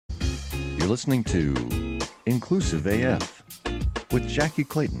listening to Inclusive AF with Jackie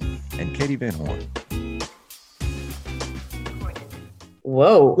Clayton and Katie Van Horn.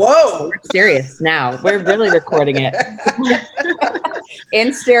 Whoa. We're serious now. We're really recording it.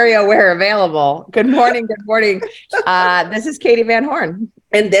 In stereo where available. Good morning. This is Katie Van Horn.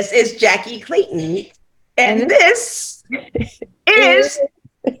 And this is Jackie Clayton. And this is...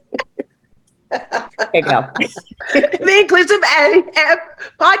 Okay, go. The Inclusive AF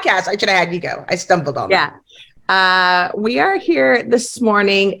podcast. I should have had you go. I stumbled on it. Yeah. We are here this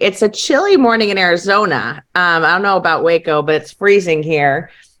morning. It's a chilly morning in Arizona. I don't know about Waco, but it's freezing here.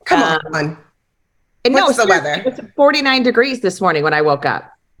 Come on. What's the weather? It's 49 degrees this morning when I woke up.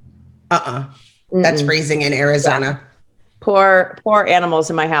 That's freezing in Arizona. Yeah. Poor animals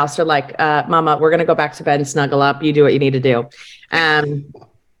in my house are like, Mama, we're going to go back to bed and snuggle up. You do what you need to do.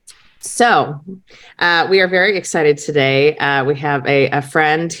 So we are very excited today. We have a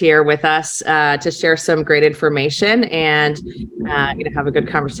friend here with us to share some great information and have a good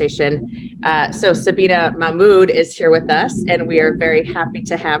conversation. So Sabina Mahmood is here with us, and we are very happy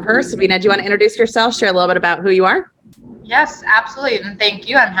to have her. Sabina, do you want to introduce yourself, share a little bit about who you are? Yes, absolutely. And thank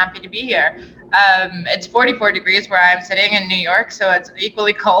you. I'm happy to be here. It's 44 degrees where I'm sitting in New York, so it's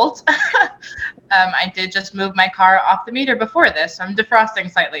equally cold. I did just move my car off the meter before this, so I'm defrosting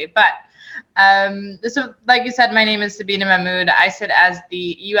slightly. But so like you said, my name is Sabina Mahmood. I sit as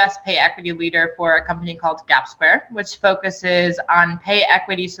the U.S. pay equity leader for a company called GapSquare, which focuses on pay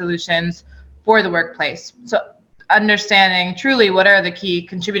equity solutions for the workplace. So understanding truly what are the key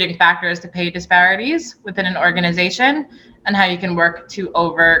contributing factors to pay disparities within an organization and how you can work to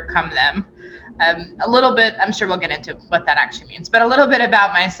overcome them. A little bit, I'm sure we'll get into what that actually means, but a little bit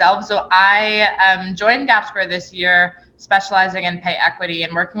about myself. So I joined GapSquare this year, specializing in pay equity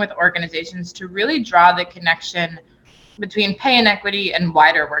and working with organizations to really draw the connection between pay inequity and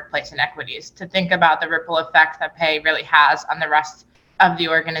wider workplace inequities, to think about the ripple effect that pay really has on the rest of the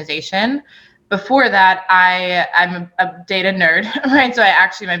organization. Before that, I'm a data nerd, right? So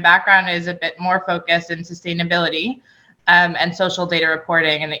my background is a bit more focused in sustainability and social data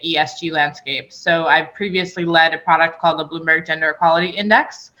reporting in the ESG landscape. So I've previously led a product called the Bloomberg Gender Equality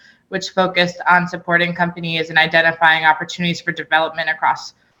Index, which focused on supporting companies and identifying opportunities for development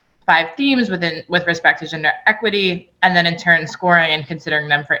across 5 themes with respect to gender equity, and then in turn scoring and considering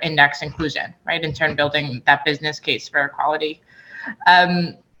them for index inclusion, right? In turn building that business case for equality.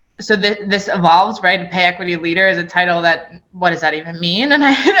 So this evolves, right? A pay equity leader is a title that, what does that even mean? And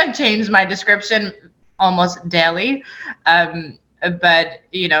I changed my description almost daily. But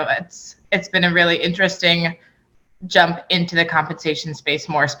it's been a really interesting jump into the compensation space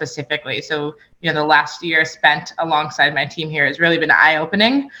more specifically. So, the last year spent alongside my team here has really been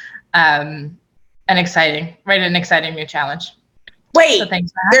eye-opening and exciting, right? An exciting new challenge. Wait, so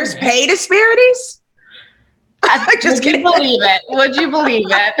there's pay disparities? Would you believe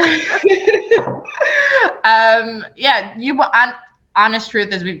it? Honest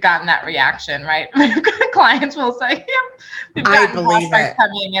truth is we've gotten that reaction, right? Clients will say, yeah, we've gotten prospects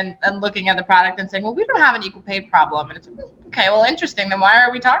coming and looking at the product and saying, well, we don't have an equal pay problem. And it's okay, well, interesting. Then why are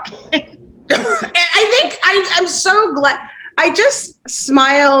we talking? I think I'm so glad. I just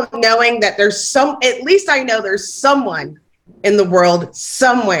smile knowing that at least I know there's someone in the world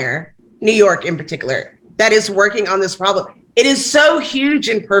somewhere, New York in particular, that is working on this problem. It is so huge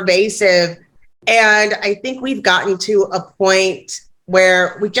and pervasive. And I think we've gotten to a point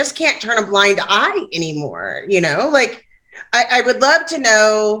where we just can't turn a blind eye anymore. I would love to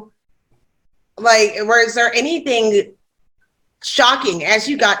know, was there anything shocking as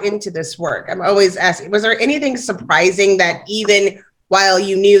you got into this work? I'm always asking, was there anything surprising that even while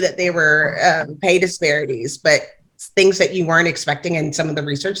you knew that they were pay disparities, but things that you weren't expecting in some of the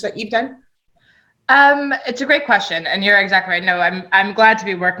research that you've done? It's a great question, and you're exactly right. No, I'm glad to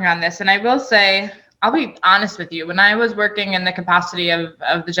be working on this, and I will say, I'll be honest with you. When I was working in the capacity of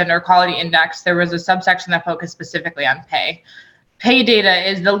the Gender Equality Index, there was a subsection that focused specifically on pay. Pay data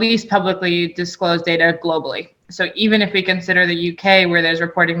is the least publicly disclosed data globally. So even if we consider the UK, where there's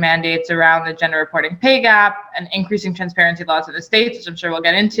reporting mandates around the gender reporting pay gap and increasing transparency laws in the States, which I'm sure we'll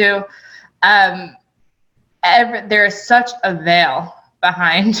get into, there is such a veil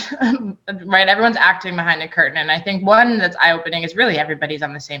behind, right? Everyone's acting behind a curtain. And I think one that's eye-opening is really everybody's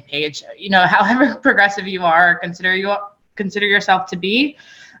on the same page. However progressive you are, consider yourself to be,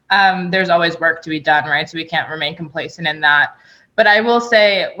 there's always work to be done, right? So we can't remain complacent in that. But I will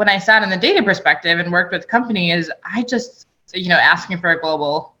say, when I sat in the data perspective and worked with companies, I just, asking for a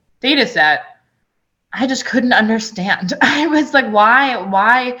global data set, I just couldn't understand. I was like,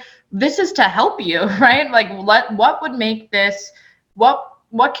 why? This is to help you, right? Like, what would make this, what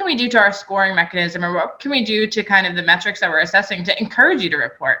what can we do to our scoring mechanism, or what can we do to kind of the metrics that we're assessing to encourage you to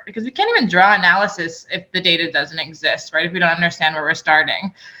report? Because we can't even draw analysis if the data doesn't exist, right? If we don't understand where we're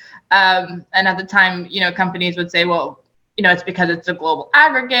starting. And at the time, companies would say, well, it's because it's a global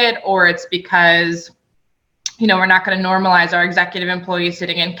aggregate, or it's because, we're not going to normalize our executive employees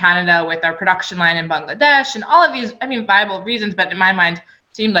sitting in Canada with our production line in Bangladesh, and all of these, viable reasons, but in my mind,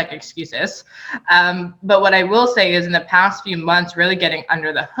 seemed like excuses. But what I will say is in the past few months, really getting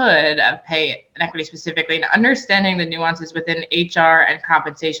under the hood of pay and equity specifically and understanding the nuances within HR and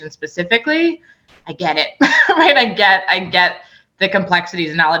compensation specifically, I get it, right? I get the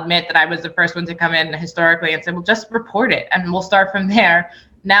complexities, and I'll admit that I was the first one to come in historically and say, well, just report it and we'll start from there.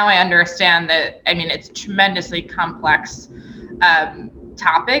 Now I understand that, it's a tremendously complex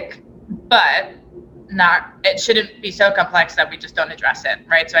topic, but it shouldn't be so complex that we just don't address it,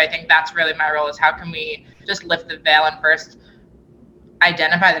 right? So I think that's really my role, is how can we just lift the veil and first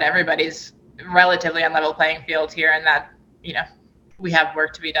identify that everybody's relatively on level playing field here, and that, we have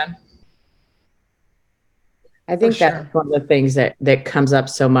work to be done. I think that's one of the things that comes up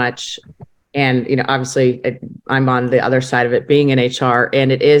so much. And, obviously I'm on the other side of it, being in HR,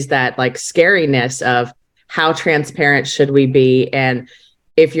 and it is that like scariness of how transparent should we be? And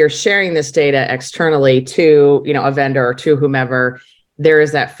if you're sharing this data externally to, a vendor or to whomever, there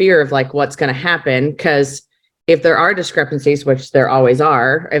is that fear of like, what's going to happen? Because if there are discrepancies, which there always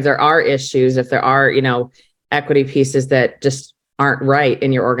are, if there are issues, if there are, equity pieces that just aren't right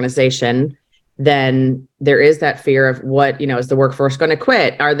in your organization, then there is that fear of what, is the workforce going to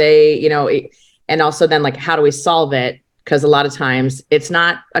quit? Are they, and also then like, how do we solve it? Because a lot of times it's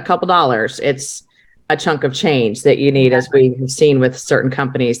not a couple dollars, it's a chunk of change that you need, as we have seen with certain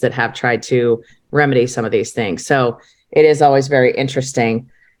companies that have tried to remedy some of these things. So it is always very interesting,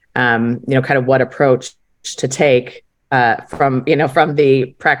 kind of what approach to take from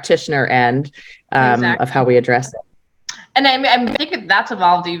the practitioner end of how we address it. And I think that's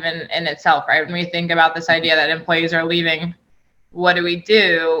evolved even in itself, right? When we think about this idea that employees are leaving, what do we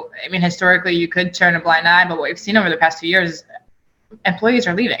do? Historically, you could turn a blind eye, but what we've seen over the past 2 years is employees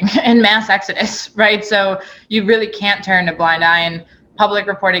are leaving in mass exodus, right? So you really can't turn a blind eye, and public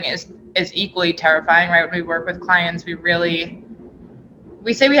reporting is equally terrifying, right? When we work with clients,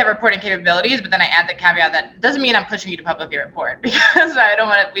 we say we have reporting capabilities, but then I add the caveat that doesn't mean I'm pushing you to publicly report, because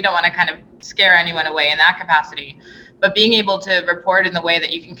we don't want to kind of scare anyone away in that capacity. But being able to report in the way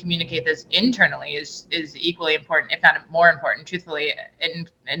that you can communicate this internally is equally important, if not more important, truthfully,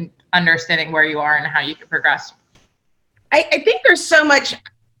 in understanding where you are and how you can progress. I think there's so much,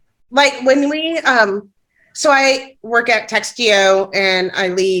 like when we, so I work at Textio and I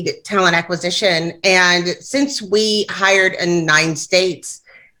lead talent acquisition. And since we hired in 9 states,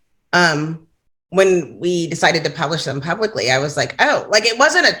 when we decided to publish them publicly, I was like, oh, like it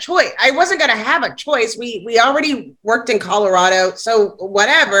wasn't a choice. I wasn't going to have a choice. We already worked in Colorado, so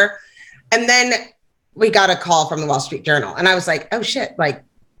whatever. And then we got a call from the Wall Street Journal, and I was like, oh shit, like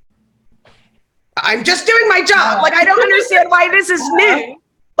I'm just doing my job. Like I don't understand why this is new.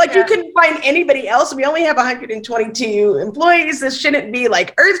 Like you couldn't find anybody else. We only have 122 employees. This shouldn't be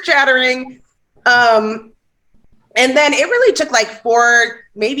like earth shattering. And then it really took like 4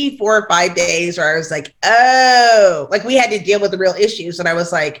 or 5 days where I was like, oh, like we had to deal with the real issues. And I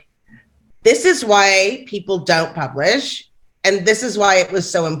was like, this is why people don't publish. And this is why it was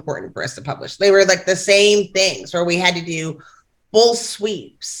so important for us to publish. They were like the same things where we had to do full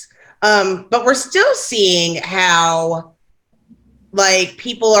sweeps. But we're still seeing how like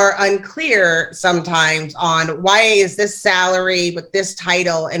people are unclear sometimes on why is this salary with this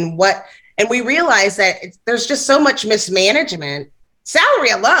title and what. And we realize that there's just so much mismanagement.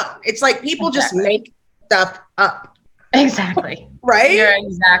 Salary alone, it's like people just make stuff up. Exactly. Right? You're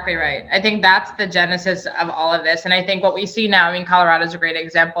exactly right. I think that's the genesis of all of this. And I think what we see now, Colorado is a great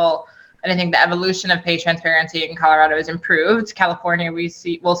example. And I think the evolution of pay transparency in Colorado is improved. California, we'll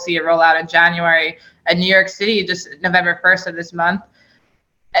see a rollout in January. And New York City, just November 1st of this month.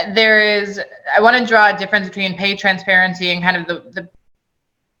 I want to draw a difference between pay transparency and kind of the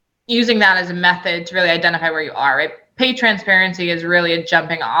using that as a method to really identify where you are, right? Pay transparency is really a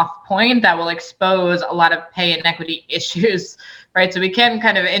jumping off point that will expose a lot of pay inequity issues, right? So we can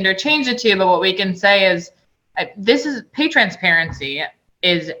kind of interchange the two, but what we can say is pay transparency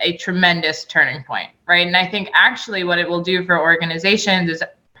is a tremendous turning point, right? And I think actually what it will do for organizations is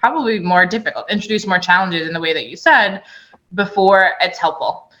probably more difficult, introduce more challenges in the way that you said before it's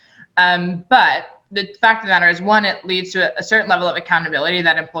helpful. But the fact of the matter is, one, it leads to a certain level of accountability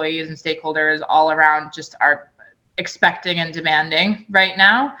that employees and stakeholders all around just are expecting and demanding right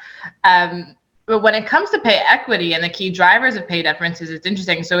now. But But when it comes to pay equity and the key drivers of pay differences, it's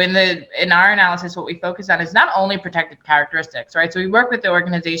interesting. So in our analysis, what we focus on is not only protected characteristics, right? So we work with the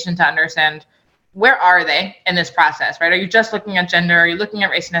organization to understand where are they in this process, right? Are you just looking at gender? Are you looking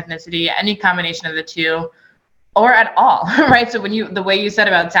at race and ethnicity? Any combination of the two, or at all, right? So when the way you said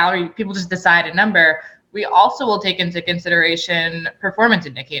about salary, people just decide a number. We also will take into consideration performance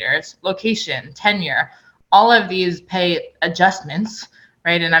indicators, location, tenure, all of these pay adjustments,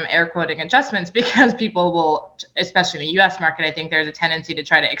 right? And I'm air quoting adjustments because people will, especially in the US market, I think there's a tendency to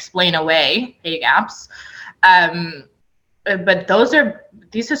try to explain away pay gaps. But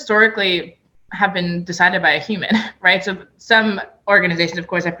these historically have been decided by a human, right? So some organizations, of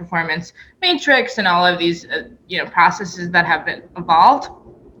course, have performance matrix and all of these, processes that have been evolved.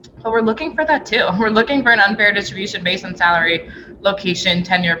 But we're looking for that too. We're looking for an unfair distribution based on salary, location,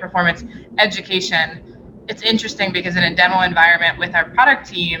 tenure, performance, education. It's interesting because in a demo environment with our product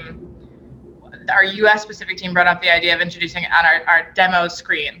team, our US specific team brought up the idea of introducing on our demo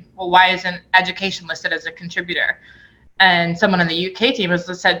screen. Well, why isn't education listed as a contributor? And someone on the UK team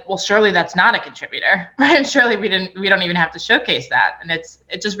has said, well, surely that's not a contributor, right? Surely we don't even have to showcase that. And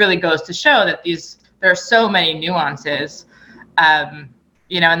it just really goes to show that there are so many nuances, and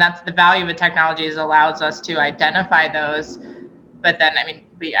that's the value of the technology is allows us to identify those. But then,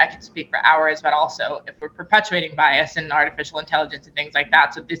 I could speak for hours, but also if we're perpetuating bias in artificial intelligence and things like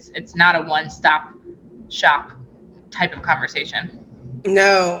that. So it's not a one-stop shop type of conversation.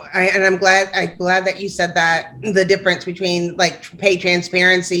 No, I'm glad that you said that. The difference between like pay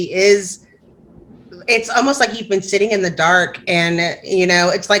transparency is, it's almost like you've been sitting in the dark, and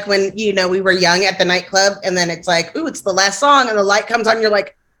it's like when we were young at the nightclub, and then it's like, ooh, it's the last song, and the light comes on, and you're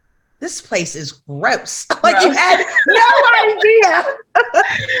like, this place is gross. Like you had no idea.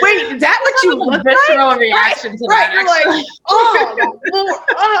 Wait, is that what you look like? Visceral reaction to that. You're like,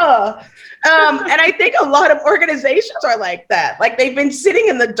 oh. And I think a lot of organizations are like that. Like they've been sitting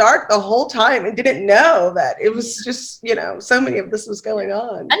in the dark the whole time and didn't know that it was just, so many of this was going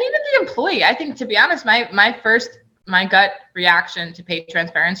on. And even the employee, I think, to be honest, my gut reaction to pay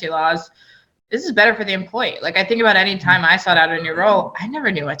transparency laws, this is better for the employee. Like I think about any time I sought out a new role, I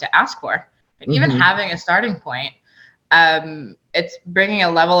never knew what to ask for. Like, even having a starting point, it's bringing a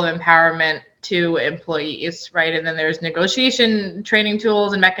level of empowerment to employees, right? And then there's negotiation training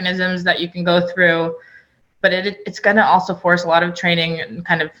tools and mechanisms that you can go through, but it's going to also force a lot of training and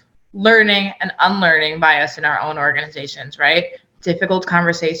kind of learning and unlearning bias in our own organizations, right? Difficult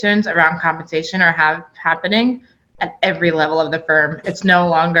conversations around compensation are happening at every level of the firm. It's no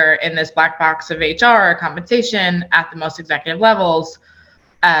longer in this black box of HR or compensation at the most executive levels.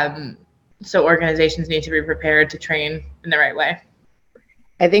 So organizations need to be prepared to train in the right way.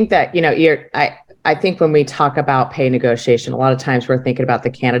 I think that, I think when we talk about pay negotiation, a lot of times we're thinking about the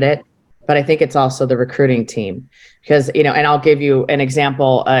candidate, but I think it's also the recruiting team because, and I'll give you an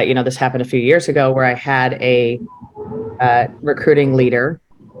example. This happened a few years ago where I had a recruiting leader,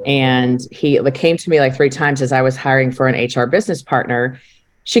 and he came to me like 3 times as I was hiring for an HR business partner.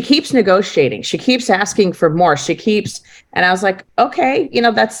 She keeps negotiating. She keeps asking for more. And I was like, okay,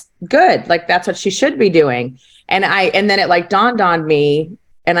 that's good. Like, that's what she should be doing. And then it like dawned on me,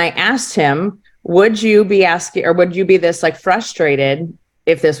 and I asked him, would you be this like frustrated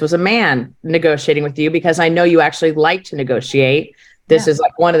if this was a man negotiating with you? Because I know you actually like to negotiate. This is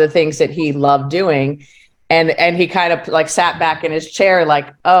like one of the things that he loved doing. And he kind of like sat back in his chair like,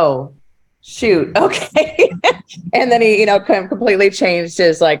 oh, shoot. Okay. And then he, completely changed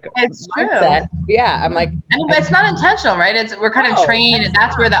his like mindset. Yeah. I'm like, and it's not intentional, right? We're kind of trained, and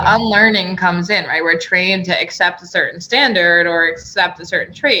that's where the unlearning comes in, right? We're trained to accept a certain standard or accept a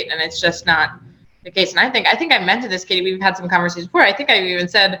certain trait, and it's just not the case. And I think I mentioned this, Katie, we've had some conversations before. I think I even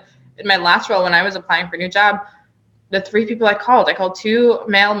said in my last role when I was applying for a new job, the 3 people I called 2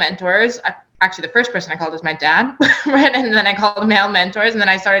 male mentors. Actually, the first person I called was my dad, right? And then I called male mentors, and then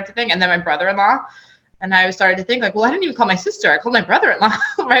I started to think, and then my brother-in-law, and I started to think like, well, I didn't even call my sister. I called my brother-in-law,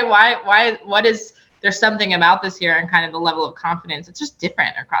 right? Why, there's something about this here and kind of the level of confidence. It's just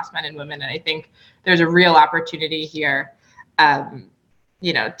different across men and women. And I think there's a real opportunity here, to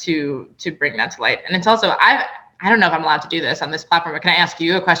bring that to light. And it's also, I don't know if I'm allowed to do this on this platform, but can I ask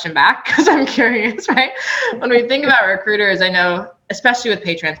you a question back? Because I'm curious, right? When we think about recruiters, I know, especially with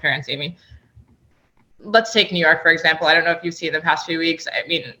pay transparency, let's take New York, for example. I don't know if you've seen the past few weeks.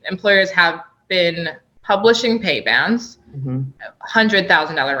 Employers have been publishing pay bands,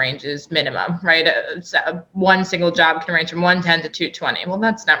 $100,000 ranges minimum, right? One single job can range from 110 to 220. Well,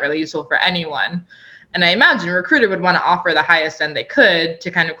 that's not really useful for anyone. And I imagine a recruiter would want to offer the highest end they could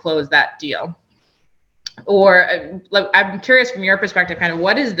to kind of close that deal. Or I'm curious from your perspective, kind of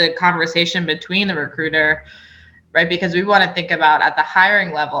what is the conversation between the recruiter, right? Because we want to think about at the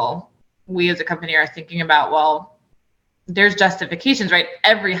hiring level, we as a company are thinking about, well, there's justifications, right?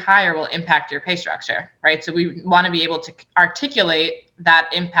 Every hire will impact your pay structure, right? So we want to be able to articulate that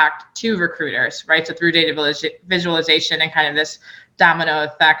impact to recruiters, right? So through data visualization and kind of this domino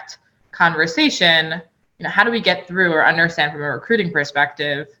effect conversation, how do we get through or understand from a recruiting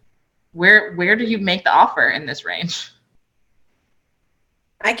perspective, where do you make the offer in this range?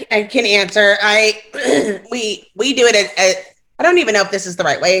 I can answer. We do it at I don't even know if this is the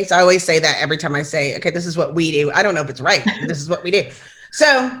right way. So I always say that every time I say, okay, this is what we do. I don't know if it's right. This is what we do.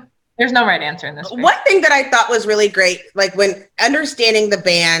 So there's no right answer in this. One thing that I thought was really great, like when understanding the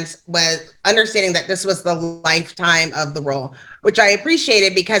bands, was understanding that this was the lifetime of the role, which I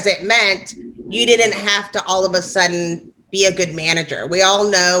appreciated because it meant you didn't have to all of a sudden be a good manager. We all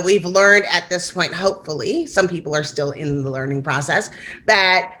know, we've learned at this point, hopefully, some people are still in the learning process,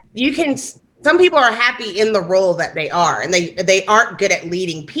 that you can, some people are happy in the role that they are, and they aren't good at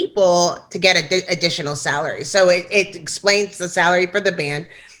leading people to get additional salary. So it explains the salary for the band.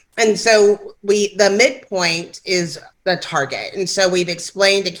 And so the midpoint is the target. And so we've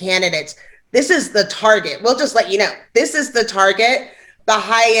explained to candidates, this is the target. We'll just let you know, this is the target. The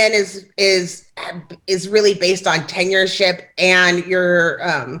high end is really based on tenureship and your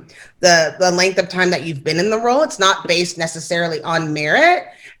the length of time that you've been in the role. It's not based necessarily on merit.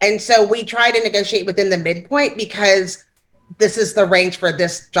 And so we try to negotiate within the midpoint because this is the range for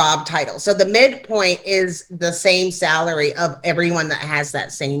this job title. So the midpoint is the same salary of everyone that has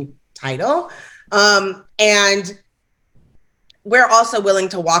that same title. And we're also willing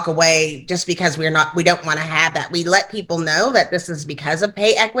to walk away just because we don't want to have that. We let people know that this is because of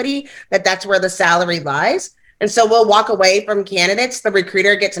pay equity, that's where the salary lies. And so we'll walk away from candidates. The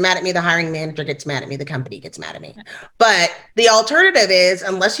recruiter gets mad at me, the hiring manager gets mad at me, the company gets mad at me. But the alternative is,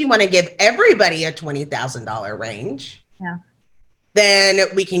 unless you want to give everybody a $20,000 range, then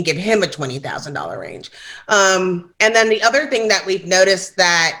we can give him a $20,000 range. And then the other thing that we've noticed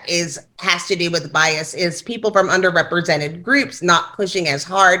that has to do with bias is people from underrepresented groups not pushing as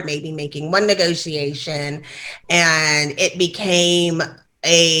hard, maybe making one negotiation, and it became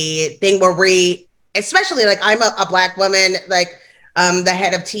a thing where especially like I'm a Black woman, like the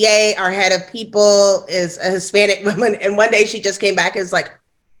head of TA, our head of people is a Hispanic woman. And one day she just came back and is like,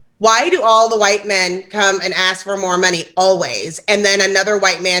 why do all the white men come and ask for more money always? And then another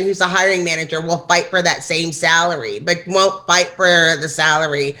white man who's a hiring manager will fight for that same salary, but won't fight for the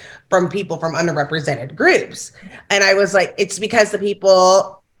salary from people from underrepresented groups. And I was like, it's because the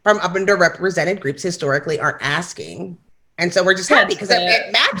people from underrepresented groups historically aren't asking. And so we're just happy because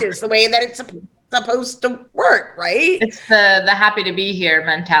it matches the way that it's supposed to work, right? It's the happy to be here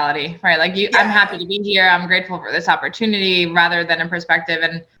mentality, right? Like I'm happy to be here. I'm grateful for this opportunity rather than a perspective.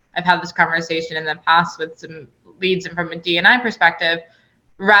 And I've had this conversation in the past with some leads and from a D&I perspective,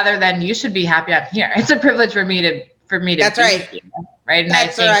 rather than you should be happy I'm here. It's a privilege for me to That's be right. here, right? And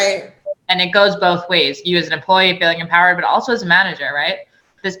That's right. And it goes both ways. You as an employee feeling empowered, but also as a manager, right?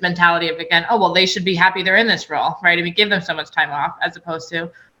 This mentality of, again, oh, well, they should be happy they're in this role, right? And we give them so much time off, as opposed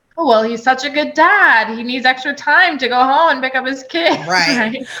to, oh, well, he's such a good dad. He needs extra time to go home and pick up his kid. Right.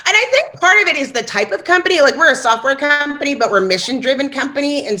 And I think part of it is the type of company. Like, we're a software company, but we're a mission-driven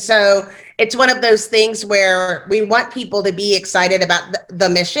company. And so it's one of those things where we want people to be excited about the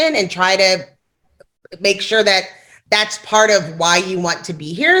mission and try to make sure that that's part of why you want to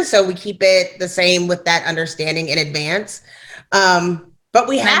be here. So we keep it the same with that understanding in advance. But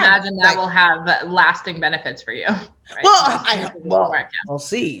I imagine that will have lasting benefits for you. Right? Well, we'll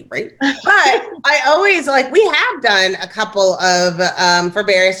see, right? But I always we have done a couple of for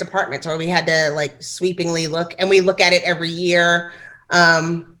various departments where we had to sweepingly look, and we look at it every year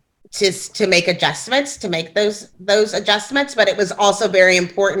to make adjustments, to make those adjustments. But it was also very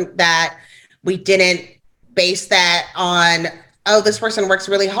important that we didn't base that on, oh, this person works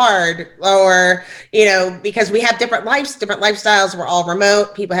really hard, or, because we have different lifestyles, we're all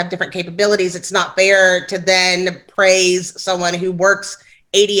remote, people have different capabilities. It's not fair to then praise someone who works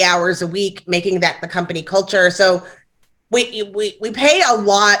 80 hours a week, making that the company culture. So we pay a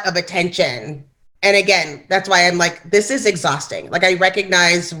lot of attention. And again, that's why I'm like, this is exhausting. I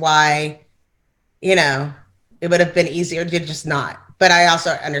recognize why, it would have been easier to just not, but I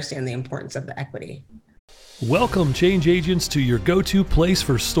also understand the importance of the equity. Welcome, change agents, to your go-to place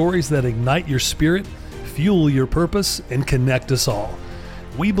for stories that ignite your spirit, fuel your purpose, and connect us all.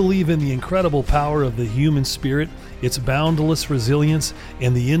 We believe in the incredible power of the human spirit, its boundless resilience,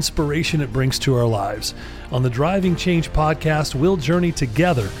 and the inspiration it brings to our lives. On the Driving Change podcast, we'll journey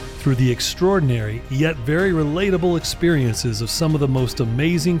together through the extraordinary yet very relatable experiences of some of the most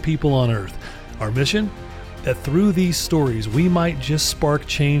amazing people on earth. Our mission? That through these stories we might just spark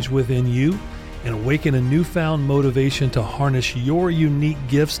change within you and awaken a newfound motivation to harness your unique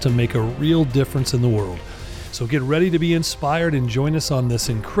gifts to make a real difference in the world. So get ready to be inspired and join us on this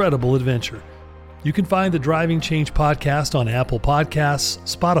incredible adventure. You can find the Driving Change podcast on Apple Podcasts,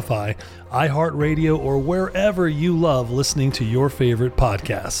 Spotify, iHeartRadio, or wherever you love listening to your favorite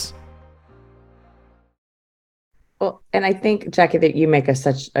podcasts. Well, and I think, Jackie, that you make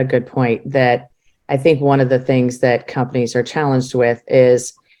such a good point that I think one of the things that companies are challenged with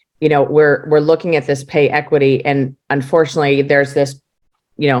is, we're looking at this pay equity, and unfortunately there's this,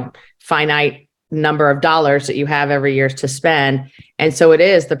 finite number of dollars that you have every year to spend. And so it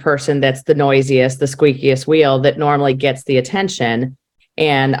is the person that's the noisiest, the squeakiest wheel that normally gets the attention.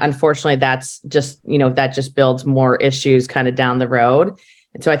 And unfortunately, that's just, that just builds more issues kind of down the road.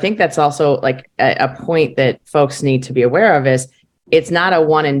 And so I think that's also like a point that folks need to be aware of is it's not a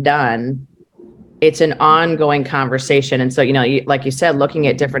one and done. It's an ongoing conversation. And so, like you said, looking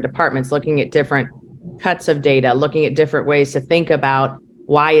at different departments, looking at different cuts of data, looking at different ways to think about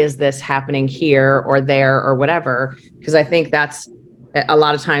why is this happening here or there or whatever? Because I think that's a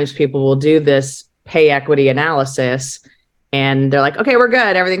lot of times people will do this pay equity analysis and they're like, okay, we're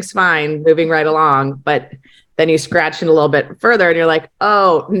good. Everything's fine, moving right along. But then you scratch it a little bit further and you're like,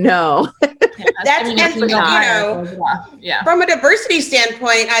 oh, no. From a diversity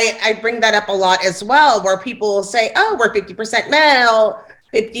standpoint, I bring that up a lot as well, where people will say, oh, we're 50% male,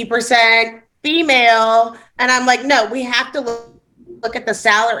 50% female. And I'm like, no, we have to look at the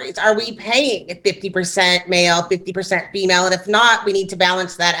salaries. Are we paying 50% male, 50% female? And if not, we need to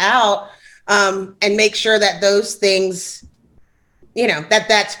balance that out and make sure that those things,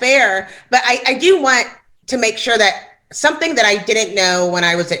 that's fair. But I do want to make sure that something that I didn't know when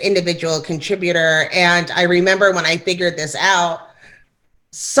I was an individual contributor, and I remember when I figured this out,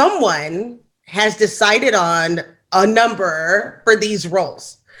 someone has decided on a number for these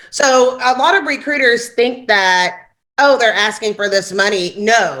roles. So a lot of recruiters think that, oh, they're asking for this money.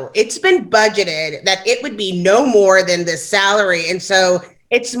 No, it's been budgeted that it would be no more than this salary. And so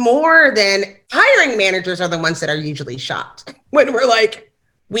it's more than hiring managers are the ones that are usually shocked when we're like,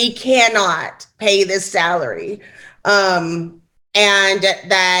 we cannot pay this salary. And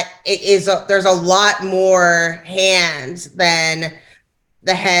that it is, there's a lot more hands than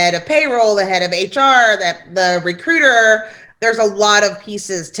the head of payroll, the head of HR, the recruiter. There's a lot of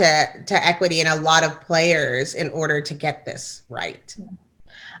pieces to equity and a lot of players in order to get this right.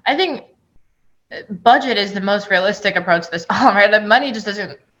 I think budget is the most realistic approach to this all, right? The money just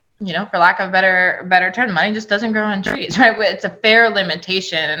doesn't, for lack of a better term, money just doesn't grow on trees, right? It's a fair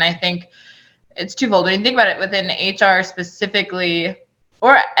limitation. And I think it's twofold. When you think about it within HR specifically,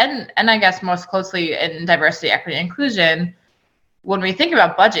 and I guess most closely in diversity, equity, inclusion, when we think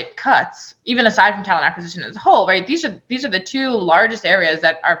about budget cuts, even aside from talent acquisition as a whole, right, these are the two largest areas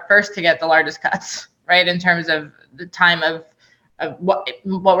that are first to get the largest cuts, right, in terms of the time of what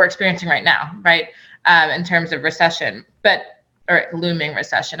we're experiencing right now, right, in terms of recession, or looming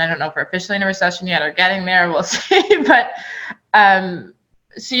recession. I don't know if we're officially in a recession yet or getting there. We'll see. But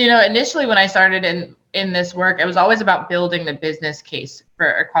so initially when I started in this work, it was always about building the business case for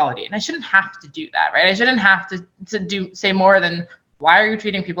equality. And I shouldn't have to do that, right? I shouldn't have to say more than, why are you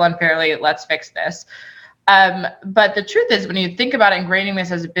treating people unfairly? Let's fix this. But the truth is, when you think about ingraining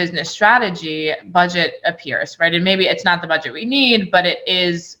this as a business strategy, budget appears, right? And maybe it's not the budget we need, but it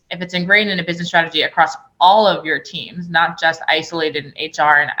is, if it's ingrained in a business strategy across all of your teams, not just isolated in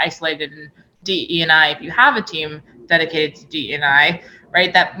HR and isolated in DE&I. If you have a team dedicated to DE&I,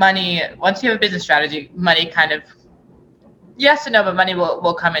 right, that money, once you have a business strategy, money kind of, yes and no, but money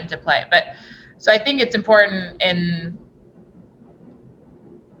will come into play. But so I think it's important in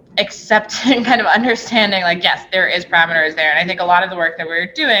accepting, kind of understanding, like, yes, there is parameters there. And I think a lot of the work that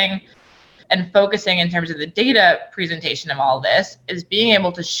we're doing and focusing in terms of the data presentation of all this is being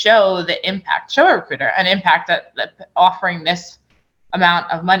able to show the impact, show a recruiter an impact that offering this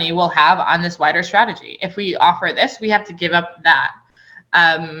amount of money will have on this wider strategy. If we offer this, we have to give up that.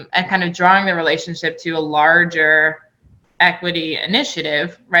 And kind of drawing the relationship to a larger equity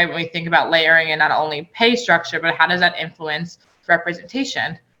initiative, right? When we think about layering in not only pay structure, but how does that influence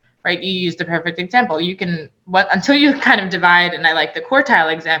representation, right? You use the perfect example. You can, until you kind of divide, and I like the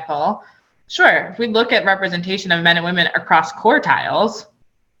quartile example. Sure, if we look at representation of men and women across quartiles,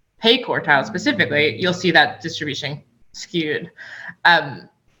 pay quartiles specifically, you'll see that distribution skewed. An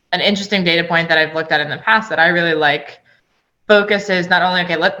interesting data point that I've looked at in the past that I really like focuses not only,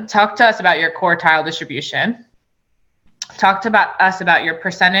 okay, talk to us about your quartile distribution talk to us about your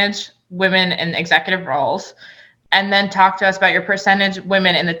percentage women in executive roles, and then talk to us about your percentage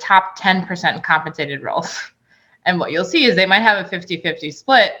women in the top 10% compensated roles. And what you'll see is they might have a 50-50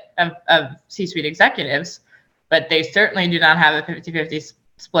 split of C-suite executives, but they certainly do not have a 50-50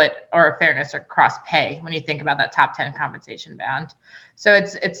 split or a fairness across pay when you think about that top 10 compensation band. So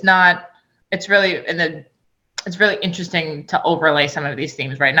it's really interesting to overlay some of these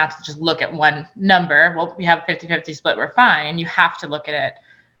themes, right? Not to just look at one number. Well, we have a 50-50 split, we're fine. You have to look at it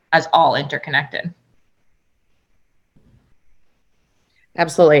as all interconnected.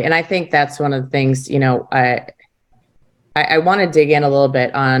 Absolutely. And I think that's one of the things, I want to dig in a little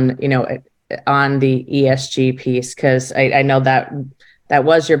bit on, on the ESG piece, because I know that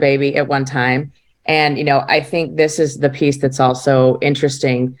was your baby at one time. And, I think this is the piece that's also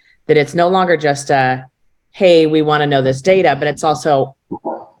interesting, that it's no longer just hey, we want to know this data, but it's also,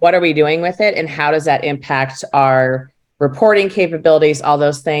 what are we doing with it? And how does that impact our reporting capabilities, all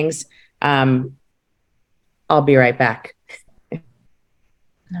those things? I'll be right back.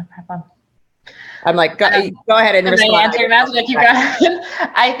 No problem. I'm like, go ahead and respond.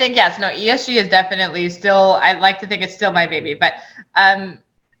 I think, yes, no, ESG is definitely still, I like to think it's still my baby, but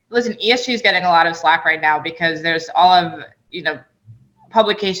listen, ESG is getting a lot of slack right now because there's all of,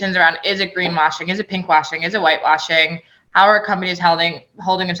 publications around, is it greenwashing? Is it pinkwashing? Is it whitewashing? How are companies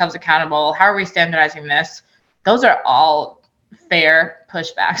holding themselves accountable? How are we standardizing this? Those are all fair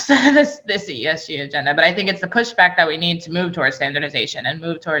pushbacks to this ESG agenda. But I think it's the pushback that we need to move towards standardization and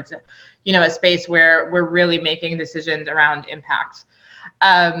move towards, a space where we're really making decisions around impact.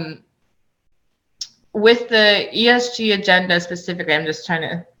 With the ESG agenda specifically, I'm just trying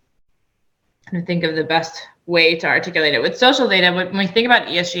to think of the best way to articulate it. With social data, when we think about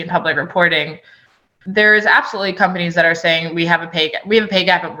ESG and public reporting, there's absolutely companies that are saying we have a pay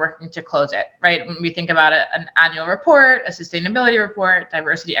gap and working to close it, right? When we think about an annual report, a sustainability report,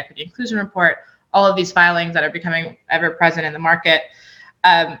 diversity, equity, inclusion report, all of these filings that are becoming ever present in the market,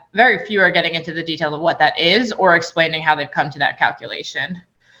 very few are getting into the detail of what that is or explaining how they've come to that calculation.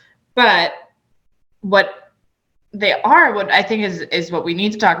 But what I think is what we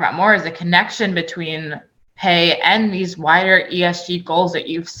need to talk about more is the connection between pay and these wider ESG goals that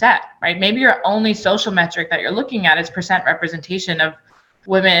you've set, right? Maybe your only social metric that you're looking at is percent representation of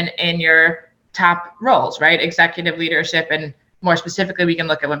women in your top roles, right? Executive leadership, and more specifically, we can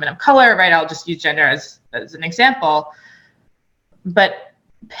look at women of color, right? I'll just use gender as an example. But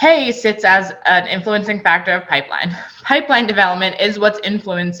pay sits as an influencing factor of pipeline. Pipeline development is what's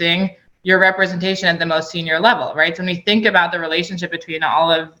influencing your representation at the most senior level, right? So when we think about the relationship between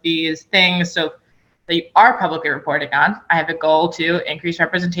all of these things, so that you are publicly reporting on, I have a goal to increase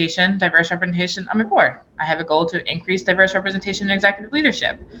representation, diverse representation on my board. I have a goal to increase diverse representation in executive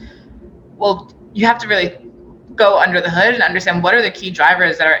leadership. Well, you have to really go under the hood and understand what are the key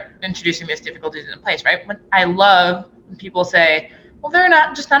drivers that are introducing these difficulties into place, right? I love when people say, well, there are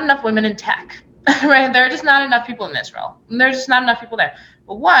not enough women in tech, right? There are just not enough people in this role. And there's just not enough people there.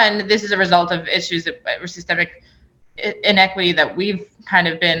 Well, one, this is a result of issues of systemic inequity that we've kind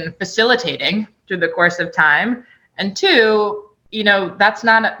of been facilitating through the course of time. And two, that's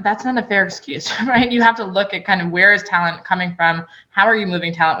not a fair excuse, right? You have to look at kind of where is talent coming from? How are you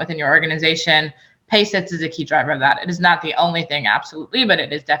moving talent within your organization? Pay sits is a key driver of that. It is not the only thing, absolutely, but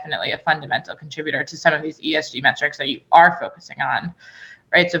it is definitely a fundamental contributor to some of these ESG metrics that you are focusing on,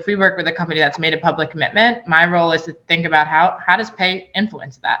 right? So if we work with a company that's made a public commitment, my role is to think about how does pay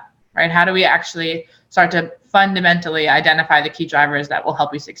influence that, right? How do we actually start to fundamentally identify the key drivers that will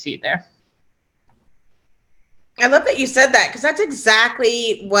help you succeed there? I love that you said that, because that's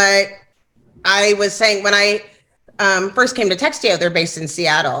exactly what I was saying when I first came to Textio. They're based in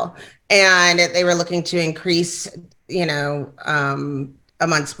Seattle, and they were looking to increase,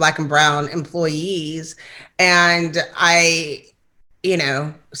 amongst Black and Brown employees. And I,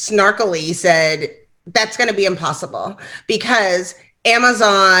 snarkily said, that's going to be impossible, because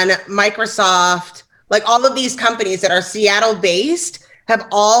Amazon, Microsoft, like all of these companies that are Seattle based have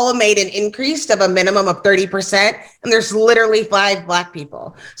all made an increase of a minimum of 30%. And there's literally 5 Black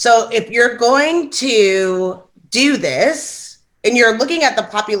people. So if you're going to do this and you're looking at the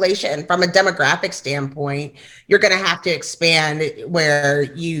population from a demographic standpoint, you're going to have to expand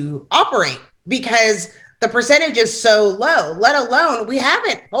where you operate, because the percentage is so low, let alone we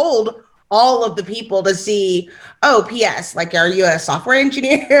haven't polled all of the people to see, oh, PS, like, are you a software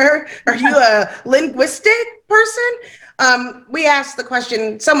engineer? Are you a linguistic person? we asked the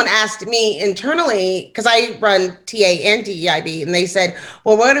question, someone asked me internally, because I run TA and DEIB, and they said,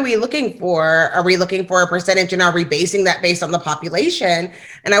 well, what are we looking for? Are we looking for a percentage, and are we basing that based on the population?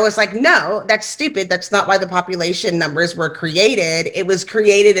 And I was like, no, that's stupid. That's not why the population numbers were created. It was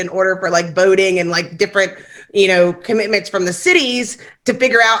created in order for like voting and like different, commitments from the cities to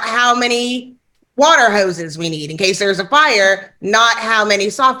figure out how many water hoses we need in case there's a fire, not how many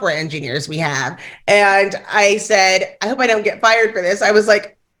software engineers we have. And I said, I hope I don't get fired for this. I was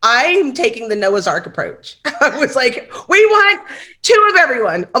like, I'm taking the Noah's Ark approach. I was like, we want 2 of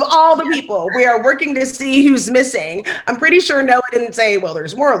everyone, of all the people. We are working to see who's missing. I'm pretty sure Noah didn't say, well,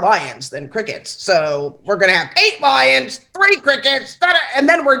 there's more lions than crickets. So we're going to have 8 lions, 3 crickets, and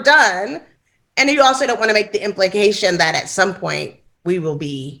then we're done. And you also don't want to make the implication that at some point we will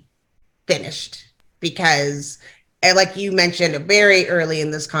be finished, because like you mentioned very early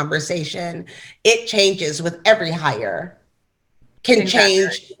in this conversation, it changes with every hire. Can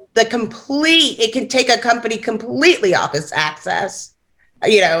change it can take a company completely off its axis.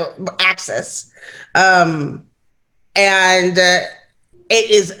 And it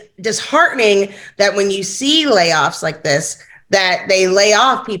is disheartening that when you see layoffs like this, that they lay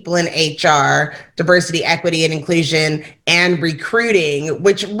off people in HR, diversity, equity, and inclusion, and recruiting,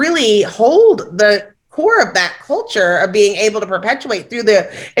 which really hold the core of that culture of being able to perpetuate through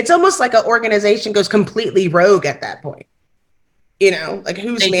it's almost like an organization goes completely rogue at that point. Like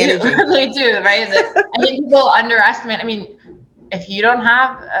who's managing? They do, right? I think people underestimate. I mean, if you don't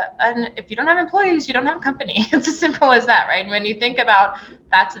have employees, you don't have a company. It's as simple as that, right? And when you think about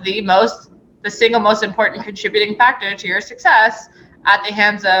that's the single most important contributing factor to your success at the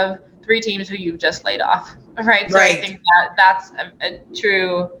hands of 3 teams who you've just laid off, right? So I think that's a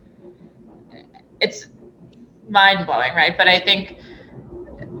true, it's mind-blowing, right? But I think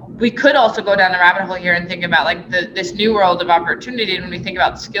we could also go down the rabbit hole here and think about like this new world of opportunity. And when we think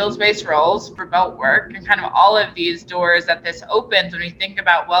about skills-based roles, remote work, and kind of all of these doors that this opens, when we think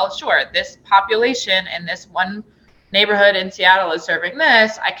about, well, sure, this population in this one neighborhood in Seattle is serving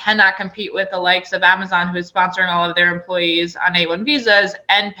this, I cannot compete with the likes of Amazon, who is sponsoring all of their employees on A1 visas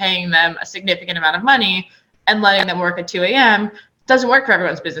and paying them a significant amount of money and letting them work at 2 a.m. Doesn't work for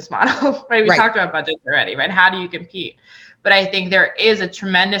everyone's business model, right? We talked about budgets already, right? How do you compete? But I think there is a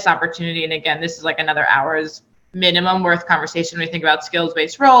tremendous opportunity. And again, this is like another hour's minimum worth conversation when we think about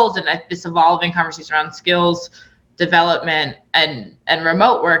skills-based roles, and this evolving conversation around skills development and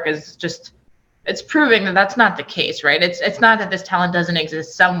remote work is just, it's proving that that's not the case, right? It's not that this talent doesn't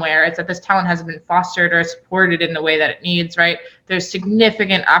exist somewhere. It's that this talent hasn't been fostered or supported in the way that it needs, right? There's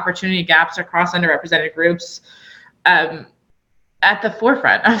significant opportunity gaps across underrepresented groups at the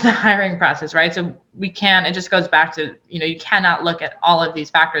forefront of the hiring process, right? So it just goes back to, you cannot look at all of these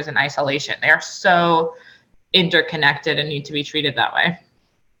factors in isolation. They are so interconnected and need to be treated that way.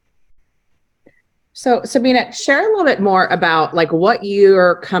 So Sabina, share a little bit more about like what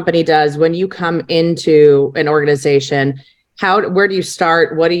your company does when you come into an organization. Where do you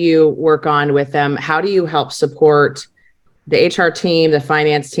start? What do you work on with them? How do you help support the HR team, the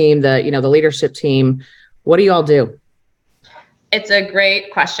finance team, the leadership team? What do you all do? It's a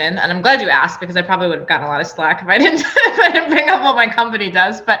great question, and I'm glad you asked, because I probably would have gotten a lot of slack if I didn't bring up what my company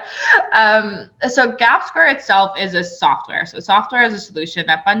does. But so GapSquare itself is a software. So software is a solution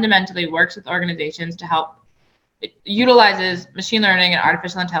that fundamentally works with organizations to help. It utilizes machine learning and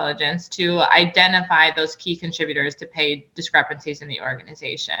artificial intelligence to identify those key contributors to pay discrepancies in the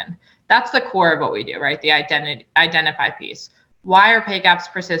organization. That's the core of what we do, right? The identify piece. Why are pay gaps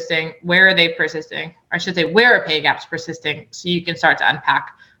persisting? Where are they persisting? Or I should say, where are pay gaps persisting? So you can start to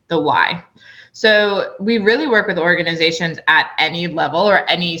unpack the why. So we really work with organizations at any level or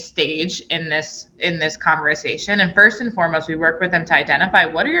any stage in this conversation. And first and foremost, we work with them to identify,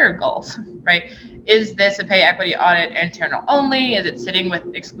 what are your goals, right? Is this a pay equity audit internal only? Is it sitting with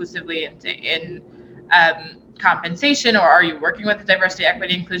exclusively in compensation, or are you working with a diversity,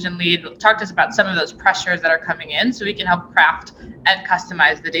 equity, inclusion lead? Talk to us about some of those pressures that are coming in so we can help craft and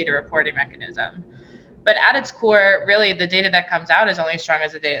customize the data reporting mechanism. But at its core, really, the data that comes out is only as strong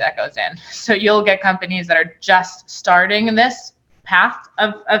as the data that goes in. So you'll get companies that are just starting this path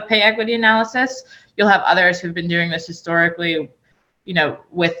of pay equity analysis. You'll have others who've been doing this historically,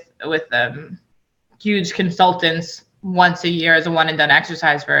 with huge consultants once a year as a one and done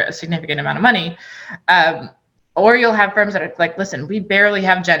exercise for a significant amount of money. Or you'll have firms that are like, listen, we barely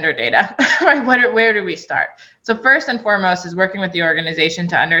have gender data, right? Where do we start? So first and foremost is working with the organization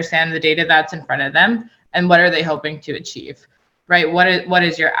to understand the data that's in front of them and what are they hoping to achieve, right? What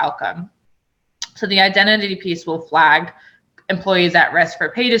is your outcome? So the identity piece will flag employees at risk for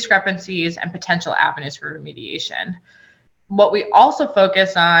pay discrepancies and potential avenues for remediation. what we also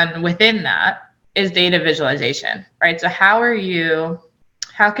focus on within that is data visualization, right? So how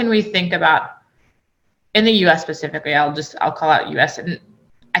can we think about, in the US specifically, I'll call out US, and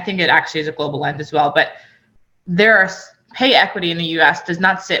I think it actually is a global lens as well, but pay equity in the US does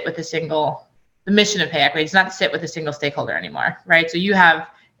not sit with the mission of pay equity does not sit with a single stakeholder anymore, right? So you have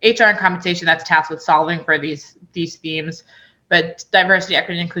HR and compensation that's tasked with solving for these themes, but diversity,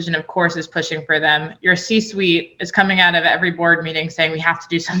 equity, and inclusion, of course, is pushing for them. Your C-suite is coming out of every board meeting saying we have to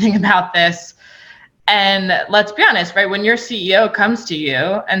do something about this. And let's be honest, right? When your CEO comes to you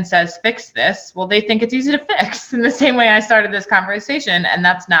and says, fix this, well, they think it's easy to fix in the same way I started this conversation, and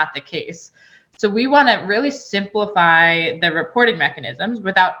that's not the case. So we want to really simplify the reporting mechanisms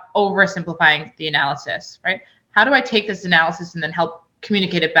without oversimplifying the analysis, right? How do I take this analysis and then help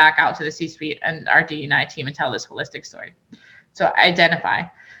communicate it back out to the C-suite and our DE&I team and tell this holistic story? So identify.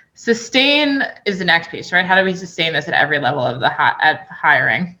 Sustain is the next piece, right? How do we sustain this at every level of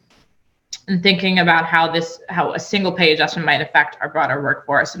hiring? And thinking about how a single pay adjustment might affect our broader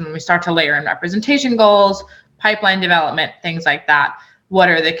workforce. And when we start to layer in representation goals, pipeline development, things like that, what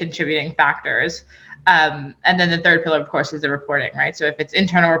are the contributing factors? And then the third pillar, of course, is the reporting, right? So if it's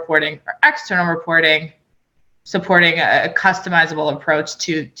internal reporting or external reporting, supporting a customizable approach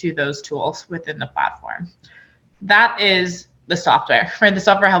to those tools within the platform. That is the software, right? The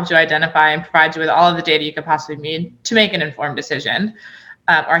software helps you identify and provides you with all of the data you could possibly need to make an informed decision.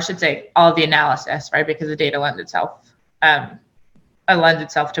 Or I should say all of the analysis, right? Because the data lends itself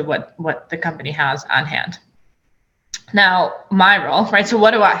to what the company has on hand. Now, my role, right? So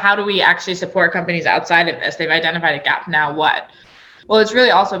how do we actually support companies outside of this? They've identified a gap. Now what? Well, it's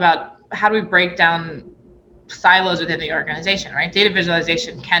really also about how do we break down silos within the organization, right? Data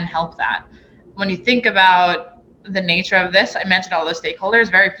visualization can help that. When you think about the nature of this, I mentioned all those stakeholders,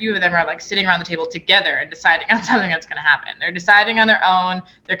 very few of them are like sitting around the table together and deciding on something that's going to happen. They're deciding on their own.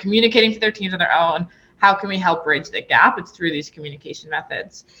 They're communicating to their teams on their own. How can we help bridge the gap? It's through these communication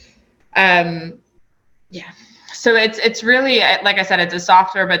methods. So it's really, like I said, it's a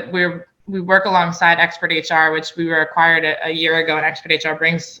software, but we work alongside Expert HR, which we were acquired a year ago, and Expert HR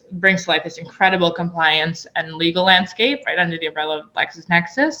brings to life this incredible compliance and legal landscape right under the umbrella of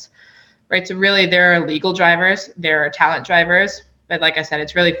LexisNexis. Right, so really there are legal drivers, there are talent drivers, but like I said,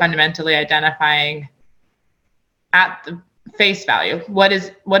 it's really fundamentally identifying at the face value what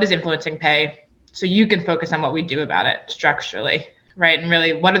is influencing pay, so you can focus on what we do about it structurally, right? And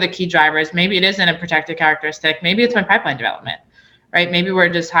really, what are the key drivers? Maybe it isn't a protected characteristic. Maybe it's my pipeline development, right? Maybe we're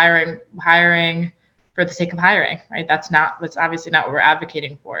just hiring for the sake of hiring, right? That's obviously not what we're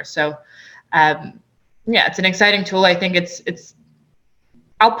advocating for. So, it's an exciting tool. I think it's.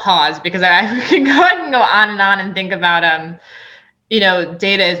 I'll pause because I can go ahead and go on and think about,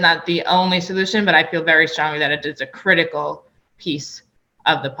 data is not the only solution, but I feel very strongly that it is a critical piece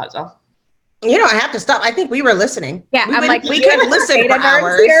of the puzzle. I have to stop. I think we were listening. Yeah, we could listen for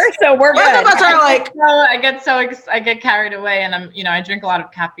hours. Here, so we're good. Both of us are like, I get carried away, and I drink a lot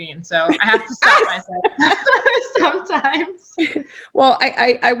of caffeine, so I have to stop myself sometimes. Well,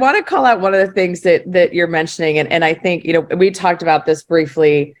 I want to call out one of the things that you're mentioning, and I think we talked about this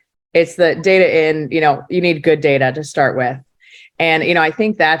briefly. It's the data in. You need good data to start with, and I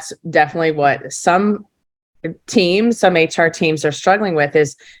think that's definitely what some HR teams are struggling with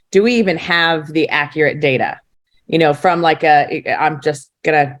is, do we even have the accurate data? From I'm just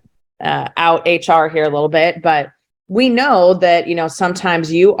gonna out HR here a little bit, but we know that,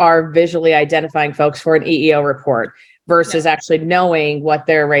 sometimes you are visually identifying folks for an EEO report versus actually knowing what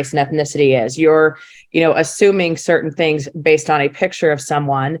their race and ethnicity is. You're, assuming certain things based on a picture of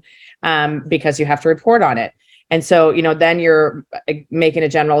someone because you have to report on it. And so, then you're making a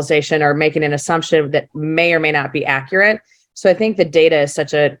generalization or making an assumption that may or may not be accurate. So I think the data is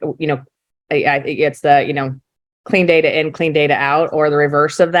such a, it's the, clean data in, clean data out, or the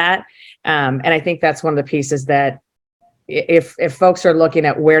reverse of that. And I think that's one of the pieces that if folks are looking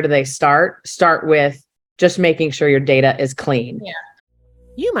at where do they start with just making sure your data is clean. Yeah.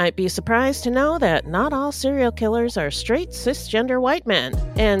 You might be surprised to know that not all serial killers are straight cisgender white men,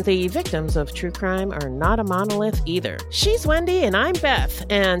 and the victims of true crime are not a monolith either. She's Wendy and I'm Beth,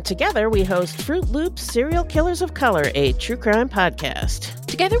 and together we host Fruit Loops Serial Killers of Color, a true crime podcast.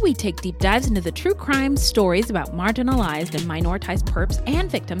 Together we take deep dives into the true crime stories about marginalized and minoritized perps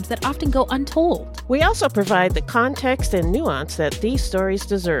and victims that often go untold. We also provide the context and nuance that these stories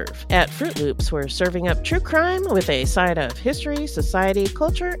deserve. At Fruit Loops, we're serving up true crime with a side of history, society,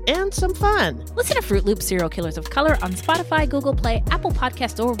 culture, and some fun. Listen to Fruit Loops Serial Killers of Color on Spotify, Google Play, Apple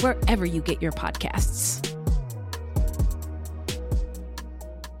Podcasts, or wherever you get your podcasts.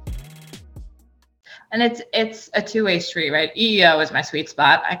 And it's a two-way street, right? EEO is my sweet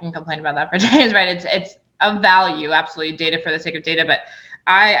spot. I can complain about that for days, right? It's of value, absolutely, data for the sake of data, but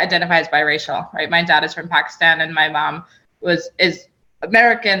I identify as biracial, right? My dad is from Pakistan and my mom is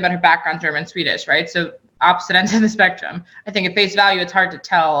American, but her background German, Swedish, right? So opposite ends of the spectrum. I think at face value, it's hard to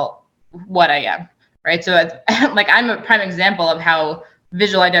tell what I am, right? So like I'm a prime example of how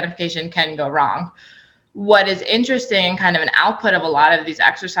visual identification can go wrong. What is interesting, kind of an output of a lot of these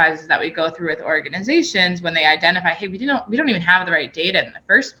exercises that we go through with organizations when they identify, hey, we don't even have the right data in the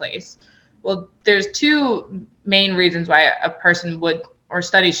first place. Well, there's two main reasons why a person would, or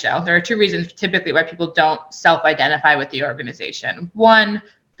studies show, there are two reasons typically why people don't self-identify with the organization. One,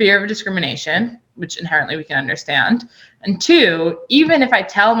 fear of discrimination, which inherently we can understand. And two, even if I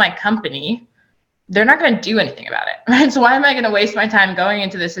tell my company, they're not going to do anything about it, right? So why am I going to waste my time going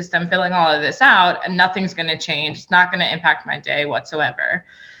into the system, filling all of this out, and nothing's going to change? It's not going to impact my day whatsoever.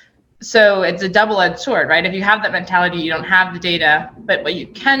 So it's a double-edged sword, right? If you have that mentality, you don't have the data, but what you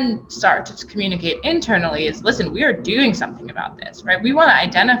can start to communicate internally is, listen, we are doing something about this, right? We want to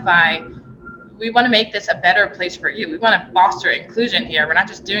identify, we want to make this a better place for you. We want to foster inclusion here. We're not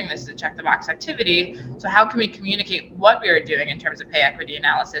just doing this as a check the box activity. So how can we communicate what we are doing in terms of pay equity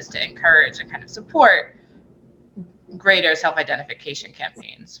analysis to encourage and kind of support greater self-identification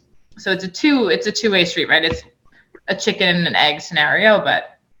campaigns? So it's a two-way street, right? It's a chicken and an egg scenario,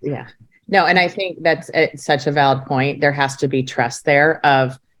 but Yeah. No, and I think that's such a valid point. There has to be trust there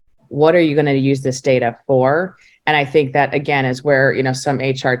of what are you going to use this data for? And I think that, again, is where, some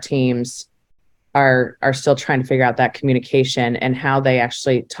HR teams are still trying to figure out that communication and how they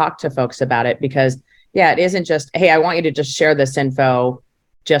actually talk to folks about it. Because, it isn't just, hey, I want you to just share this info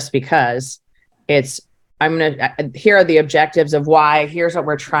just because. It's, here are the objectives of why, here's what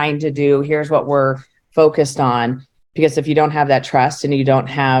we're trying to do, here's what we're focused on. Because if you don't have that trust and you don't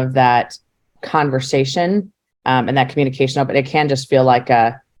have that conversation and that communication open, it can just feel like,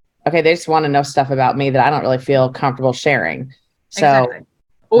 okay, they just want to know stuff about me that I don't really feel comfortable sharing. So, exactly.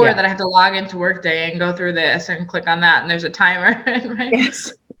 Or that I have to log into Workday and go through this and click on that, and there's a timer. Right?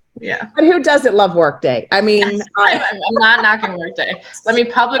 Yes. Yeah. But who doesn't love Workday? I mean, yes, I'm not knocking Workday. Let me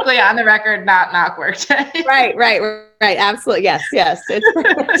publicly on the record not knock Workday. Right. Absolutely. Yes.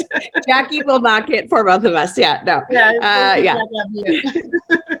 It's Jackie will knock it for both of us. Yeah. No.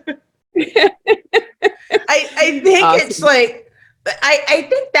 I think awesome. It's like, I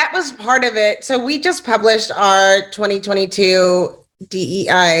think that was part of it. So we just published our 2022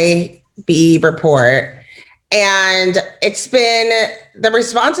 DEI-B report. And the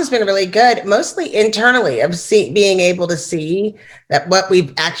response has been really good, mostly internally, of being able to see that what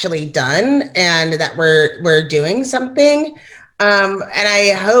we've actually done and that we're doing something. And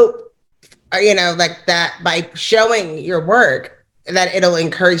I hope, like that by showing your work, that it'll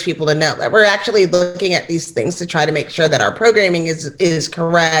encourage people to know that we're actually looking at these things to try to make sure that our programming is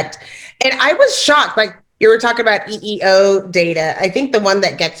correct. And I was shocked, like you were talking about EEO data. I think the one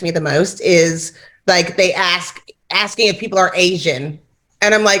that gets me the most is like they asking if people are Asian.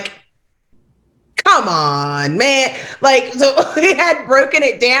 And I'm like, come on, man. Like, so we had broken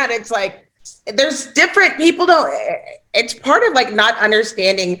it down. It's like, there's different people it's part of like not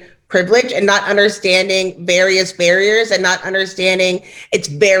understanding privilege and not understanding various barriers and not understanding it's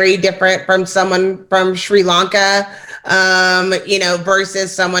very different from someone from Sri Lanka,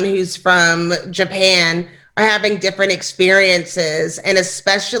 versus someone who's from Japan, are having different experiences. And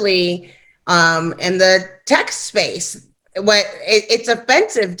especially in the tech space, it's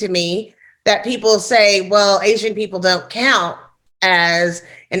offensive to me that people say, well, Asian people don't count as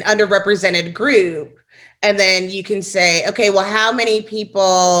an underrepresented group. And then you can say, okay, well, how many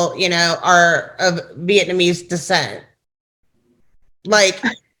people, are of Vietnamese descent? Like,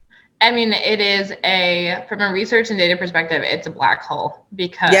 I mean, it is from a research and data perspective, it's a black hole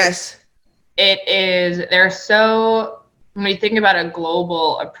because yes, when we think about a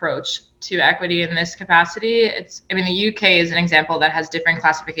global approach to equity in this capacity, the UK is an example that has different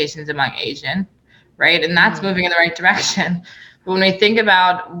classifications among Asian, right? And that's moving in the right direction. But when we think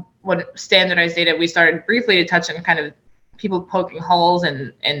about what standardized data, we started briefly to touch on kind of people poking holes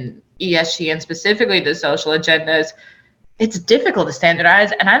in ESG and specifically the social agendas. It's difficult to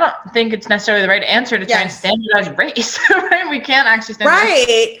standardize, and I don't think it's necessarily the right answer to try and standardize race, right? We can't actually standardize.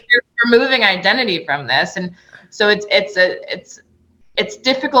 Right. You're removing identity from this. And so it's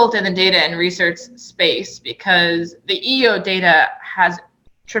difficult in the data and research space because the EO data has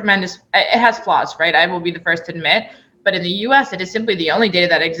it has flaws, right? I will be the first to admit. But in the US, it is simply the only data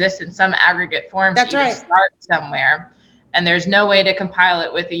that exists in some aggregate form. That's right. Start somewhere. And there's no way to compile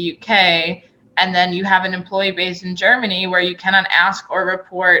it with the UK And then you have an employee base in Germany where you cannot ask or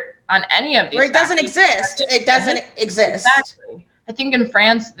report on any of these. Where it doesn't factors. exist. It doesn't exist. Exactly. I think in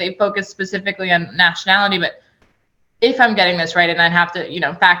France, they focus specifically on nationality, but if I'm getting this right, and I'd have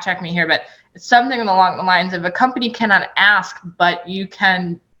to, fact check me here, but it's something along the lines of a company cannot ask, but you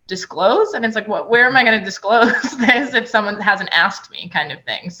can disclose. And it's like, where am I going to disclose this if someone hasn't asked me, kind of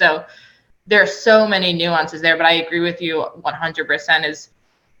thing. So there are so many nuances there, but I agree with you 100% is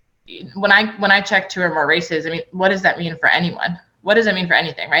when I check 2 or more races, I mean, what does that mean for anyone? What does it mean for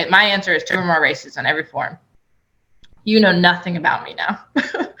anything, right? My answer is 2 or more races on every form. You know nothing about me now,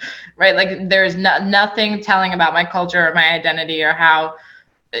 right? Like there's nothing telling about my culture or my identity or how,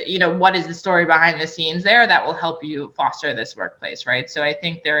 what is the story behind the scenes there that will help you foster this workplace, right? So I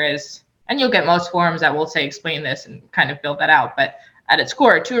think there is, and you'll get most forums that will say, explain this and kind of build that out. But at its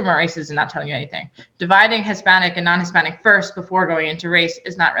core, 2 or more races is not telling you anything. Dividing Hispanic and non-Hispanic first before going into race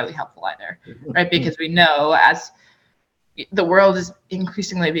is not really helpful either, right? Because we know as the world is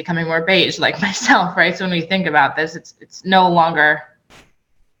increasingly becoming more beige, like myself, right? So when we think about this, it's no longer,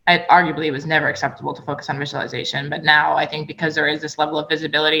 arguably it was never acceptable to focus on visualization. But now I think because there is this level of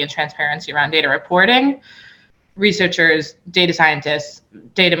visibility and transparency around data reporting, researchers, data scientists,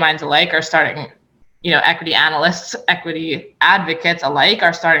 data minds alike are starting, equity analysts, equity advocates alike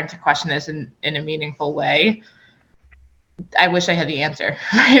are starting to question this in a meaningful way. I wish I had the answer.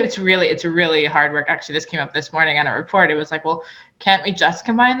 It's really hard work. Actually, this came up this morning on a report. It was like, well, can't we just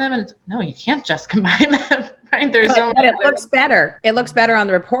combine them? And no, you can't just combine them, right? There's but it looks better. It looks better on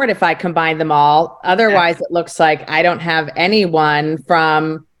the report if I combine them all. Otherwise, It looks like I don't have anyone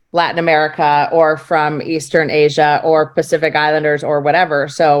from Latin America or from Eastern Asia or Pacific Islanders or whatever.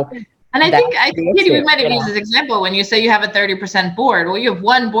 So, and I think Katie, we might have used this example when you say you have a 30% board. Well, you have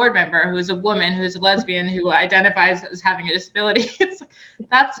one board member who's a woman, who's a lesbian, who identifies as having a disability.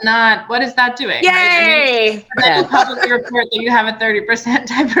 That's not, what is that doing? Yay! Right? Then you publicly report that you have a 30%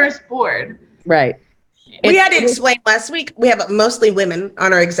 diverse board. Right. We had to explain last week, we have mostly women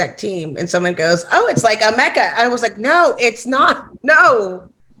on our exec team, and someone goes, oh, it's like a mecca. I was like, no, it's not. No,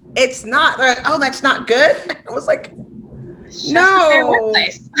 it's not. Like, oh, that's not good. I was like, no,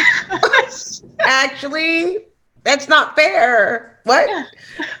 actually, that's not fair. What? And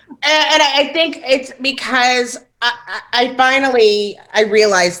I think it's because I finally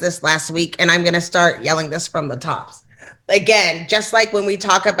realized this last week, and I'm going to start yelling this from the tops. Again, just like when we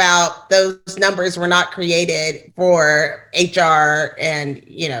talk about those numbers were not created for HR and,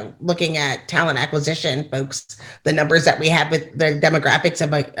 looking at talent acquisition folks, the numbers that we have with the demographics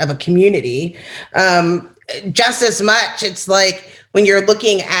of a community, just as much, it's like when you're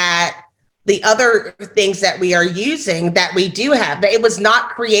looking at the other things that we are using that we do have, that it was not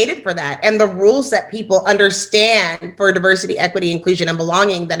created for that. And the rules that people understand for diversity, equity, inclusion, and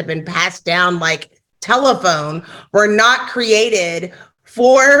belonging that have been passed down like telephone were not created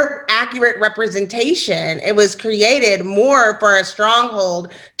for accurate representation. It was created more for a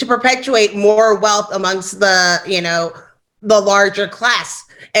stronghold to perpetuate more wealth amongst the larger class.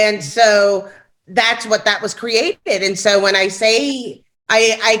 And so that's what that was created. And so when I say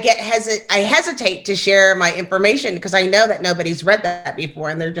I hesitate to share my information because I know that nobody's read that before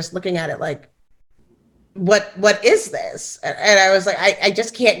and they're just looking at it like, what is this? And I was like, I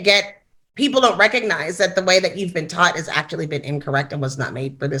just can't get, people don't recognize that the way that you've been taught has actually been incorrect and was not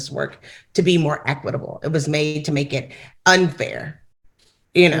made for this work to be more equitable. It was made to make it unfair.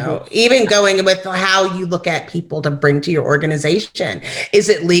 Even going with how you look at people to bring to your organization. Is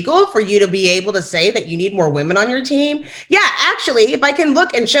it legal for you to be able to say that you need more women on your team? Yeah, actually, if I can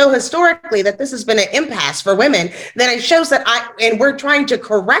look and show historically that this has been an impasse for women, then it shows that and we're trying to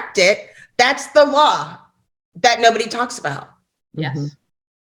correct it. That's the law that nobody talks about. Yes. Mm-hmm.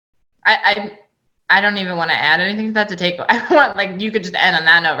 I don't even want to add anything to that to take. I want, you could just end on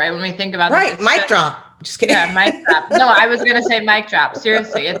that note, right? When we think about right, mic drop. Just kidding. Yeah, mic drop. No, I was gonna say mic drop.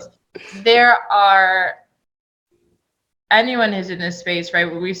 Seriously, anyone who's in this space, right?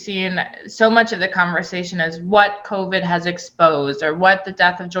 We've seen so much of the conversation as what COVID has exposed, or what the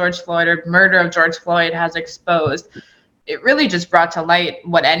death of George Floyd or murder of George Floyd has exposed. It really just brought to light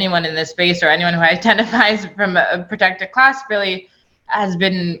what anyone in this space or anyone who identifies from a protected class really has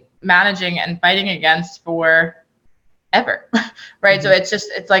been managing and fighting against for ever, right? Mm-hmm. So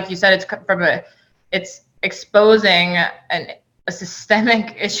it's like you said, it's exposing a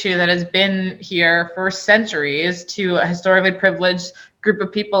systemic issue that has been here for centuries to a historically privileged group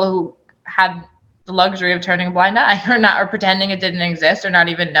of people who had the luxury of turning a blind eye or pretending it didn't exist or not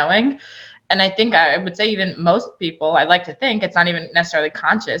even knowing. And I think I would say even most people, I like to think it's not even necessarily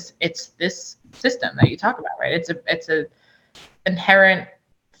conscious. It's this system that you talk about, right? It's a inherent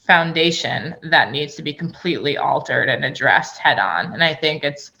foundation that needs to be completely altered and addressed head on. And I think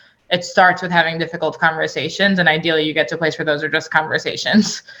it starts with having difficult conversations, and ideally you get to a place where those are just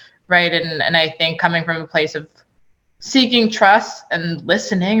conversations, right? And I think coming from a place of seeking trust and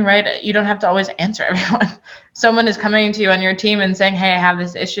listening, right? You don't have to always answer everyone. Someone is coming to you on your team and saying, hey, I have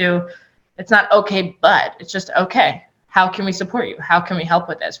this issue. It's not okay, but it's just okay. How can we support you? How can we help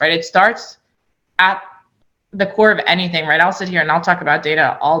with this, right? It starts at the core of anything, right? I'll sit here and I'll talk about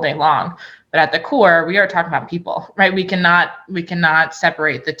data all day long, but at the core, we are talking about people, right? We cannot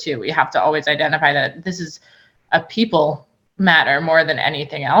separate the two. We have to always identify that this is a people matter more than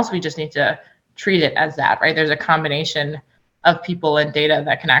anything else. We just need to treat it as that, right? There's a combination of people and data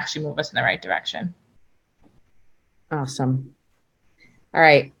that can actually move us in the right direction. Awesome. All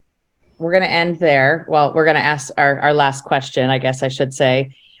right. We're going to end there. Well, we're going to ask our last question, I guess I should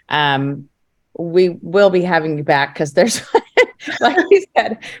say. We will be having you back because there's, like we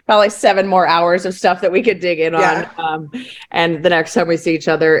said, probably 7 more hours of stuff that we could dig in on. And the next time we see each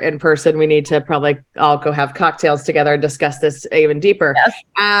other in person, we need to probably all go have cocktails together and discuss this even deeper.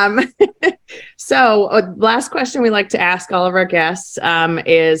 Yes. So last question we like to ask all of our guests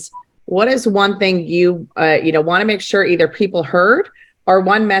is, what is one thing you want to make sure either people heard, or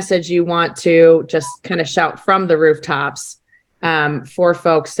one message you want to just kind of shout from the rooftops for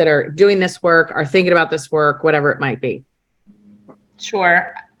folks that are doing this work, are thinking about this work, whatever it might be?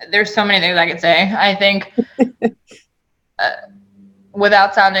 Sure. There's so many things I could say. I think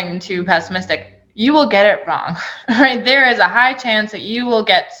without sounding too pessimistic, you will get it wrong, right? There is a high chance that you will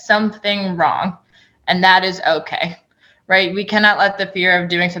get something wrong, and that is okay, right? We cannot let the fear of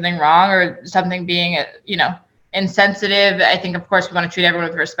doing something wrong or something being, insensitive. I think, of course, we want to treat everyone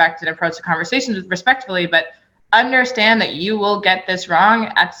with respect and approach the conversations with respectfully, but understand that you will get this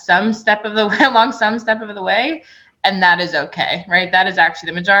wrong at some step of the way, along some step of the way, and that is okay, right? That is actually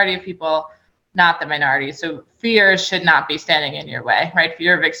the majority of people, not the minority. So fear should not be standing in your way, right?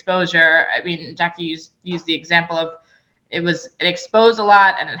 Fear of exposure. I mean, Jackie used the example of it exposed a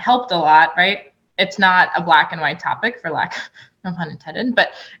lot and it helped a lot, right? It's not a black and white topic, for lack, no pun intended,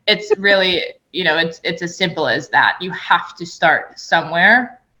 but it's really, it's as simple as that. You have to start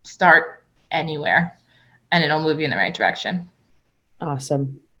somewhere, start anywhere, and it'll move you in the right direction.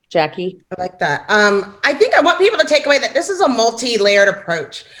 Awesome. Jackie? I like that. I think I want people to take away that this is a multi-layered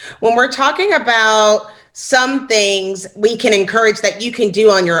approach. When we're talking about some things we can encourage that you can do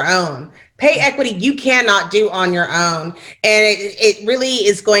on your own. Pay equity you cannot do on your own. And it really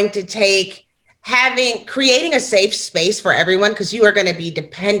is going to take creating a safe space for everyone, because you are going to be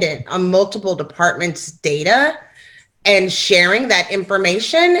dependent on multiple departments' data and sharing that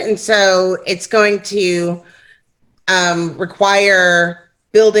information. And so it's going to require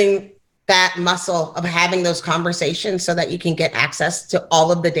building that muscle of having those conversations so that you can get access to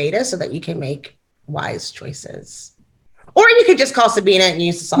all of the data so that you can make wise choices. Or you could just call Sabina and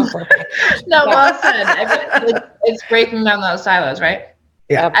use the software. No, well said. It's breaking down those silos, right?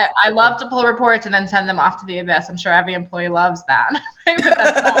 Yeah. I love to pull reports and then send them off to the abyss. I'm sure every employee loves that. But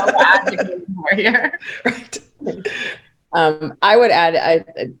that's not what we're advocating for here. Right. I would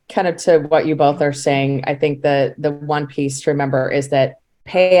add kind of to what you both are saying. I think the one piece to remember is that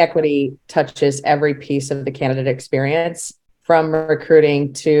pay equity touches every piece of the candidate experience, from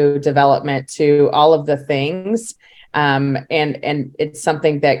recruiting to development to all of the things. And it's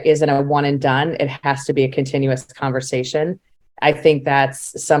something that isn't a one and done. It has to be a continuous conversation. I think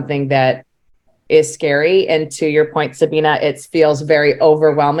that's something that is scary. And to your point, Sabina, it feels very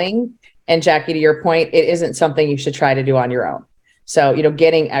overwhelming. And Jackie, to your point, it isn't something you should try to do on your own. So,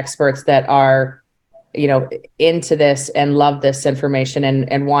 getting experts that are, into this and love this information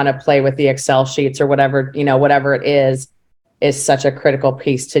and want to play with the Excel sheets or whatever, whatever it is such a critical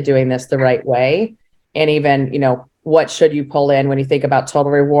piece to doing this the right way. And even, what should you pull in when you think about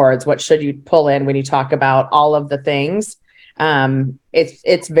total rewards? What should you pull in when you talk about all of the things?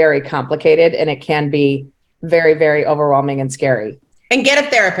 It's very complicated, and it can be very, very overwhelming and scary. And get a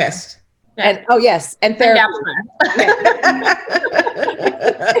therapist. And and therapy.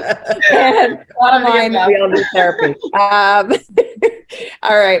 And bottom line, we all need therapy.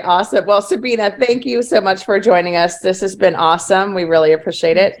 All right, awesome. Well, Sabina, thank you so much for joining us. This has been awesome. We really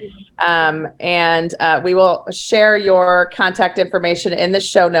appreciate it. And we will share your contact information in the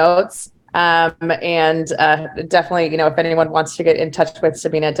show notes. And definitely, if anyone wants to get in touch with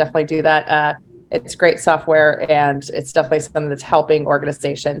Sabina, definitely do that. It's great software, and it's definitely something that's helping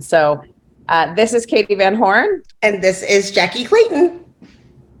organizations. So this is Katie Van Horn. And this is Jackie Clayton.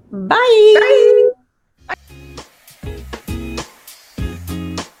 Bye. Bye.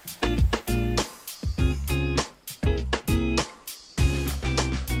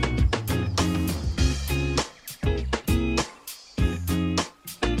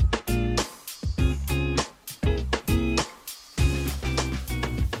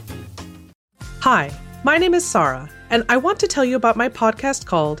 Hi, my name is Sarah, and I want to tell you about my podcast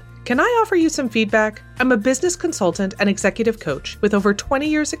called Can I Offer You Some Feedback? I'm a business consultant and executive coach with over 20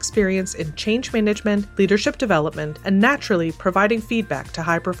 years experience in change management, leadership development, and naturally providing feedback to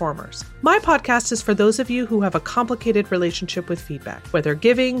high performers. My podcast is for those of you who have a complicated relationship with feedback, whether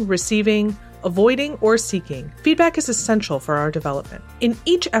giving, receiving, avoiding, or seeking. Feedback is essential for our development. In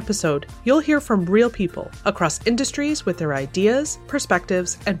each episode, you'll hear from real people across industries with their ideas,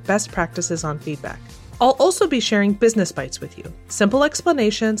 perspectives, and best practices on feedback. I'll also be sharing business bites with you, simple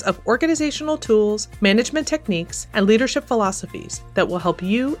explanations of organizational tools, management techniques, and leadership philosophies that will help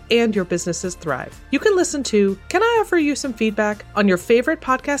you and your businesses thrive. You can listen to Can I Offer You Some Feedback on your favorite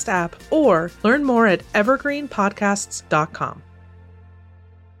podcast app or learn more at evergreenpodcasts.com.